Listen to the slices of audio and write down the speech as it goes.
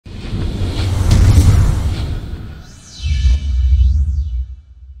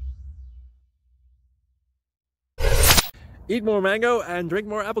Eat more mango and drink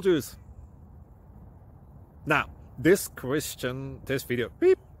more apple juice. Now, this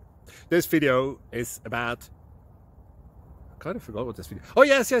video is about... I kind of forgot what this video... Oh,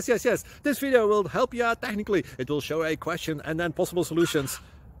 yes. This video will help you out technically. It will show a question and then possible solutions.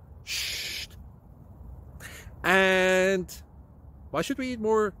 Shh. And why should we eat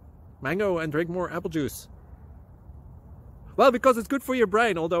more mango and drink more apple juice? Well, because it's good for your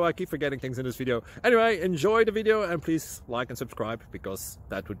brain, although I keep forgetting things in this video. Anyway, enjoy the video and please like and subscribe, because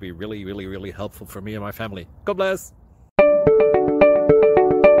that would be really helpful for me and my family. God bless!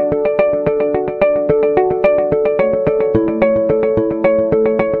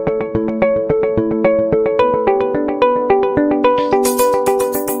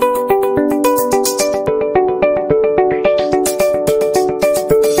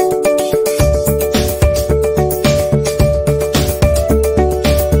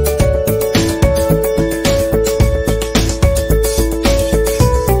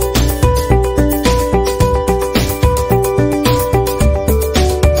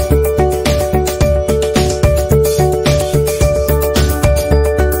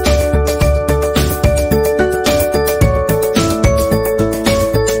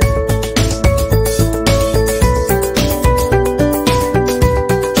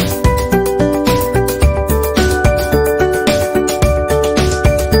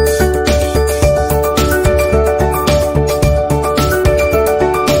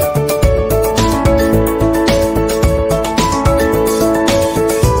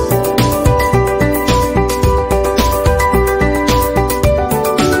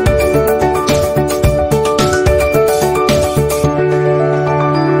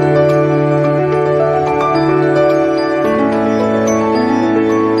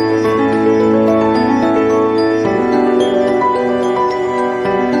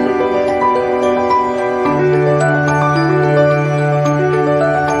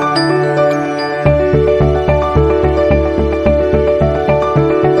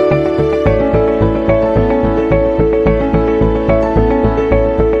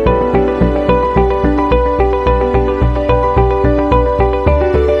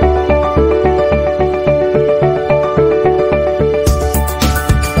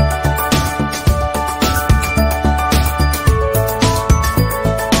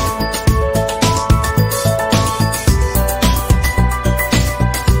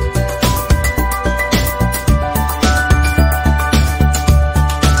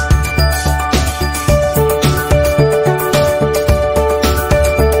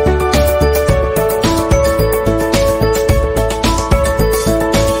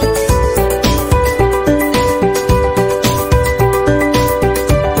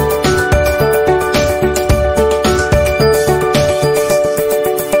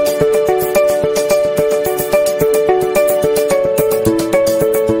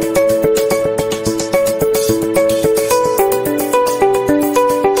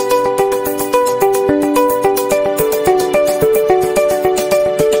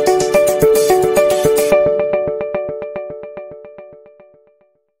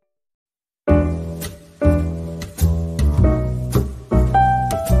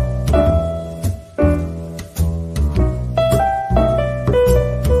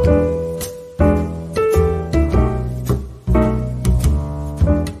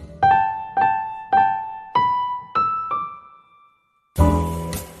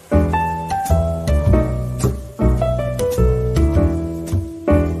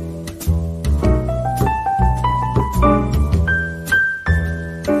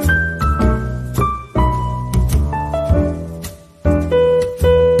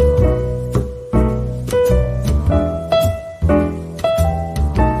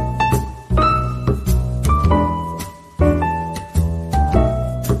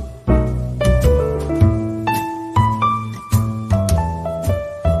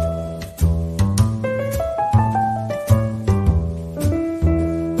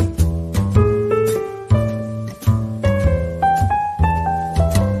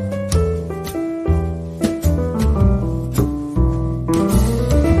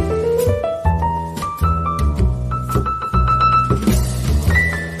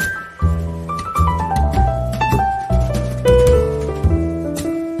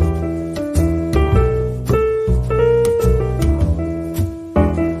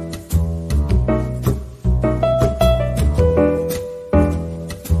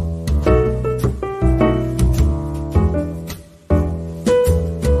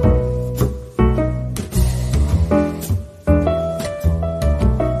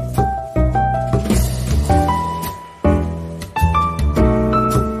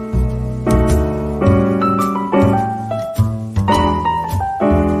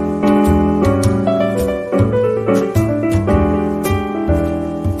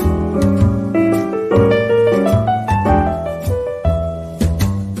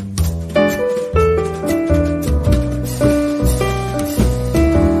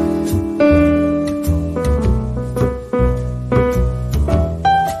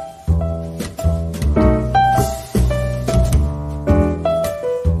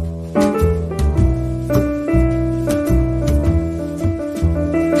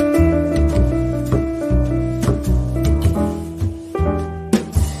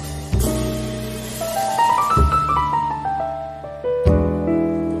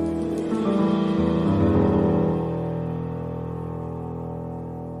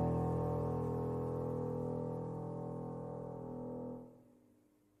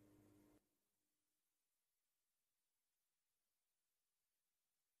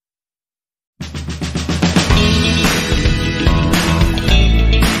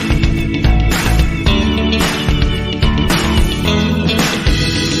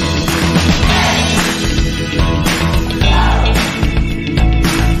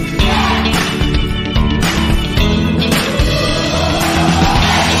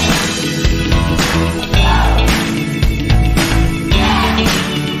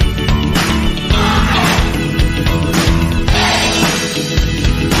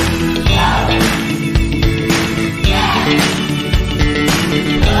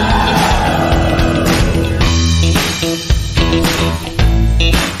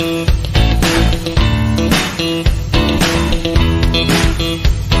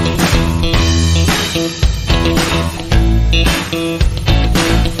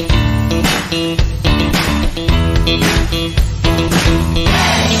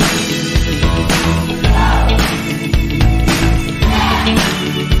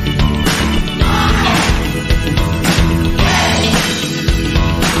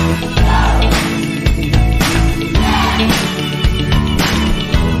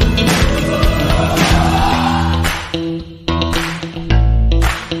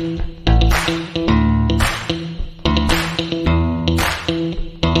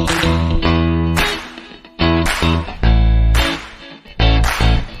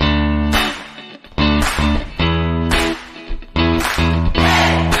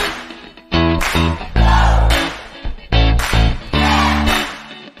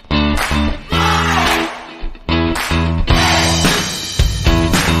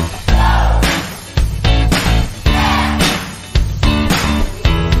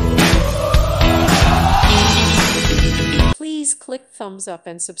 thumbs up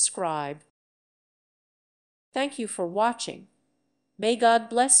and subscribe. Thank you for watching. May God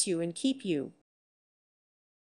bless you and keep you.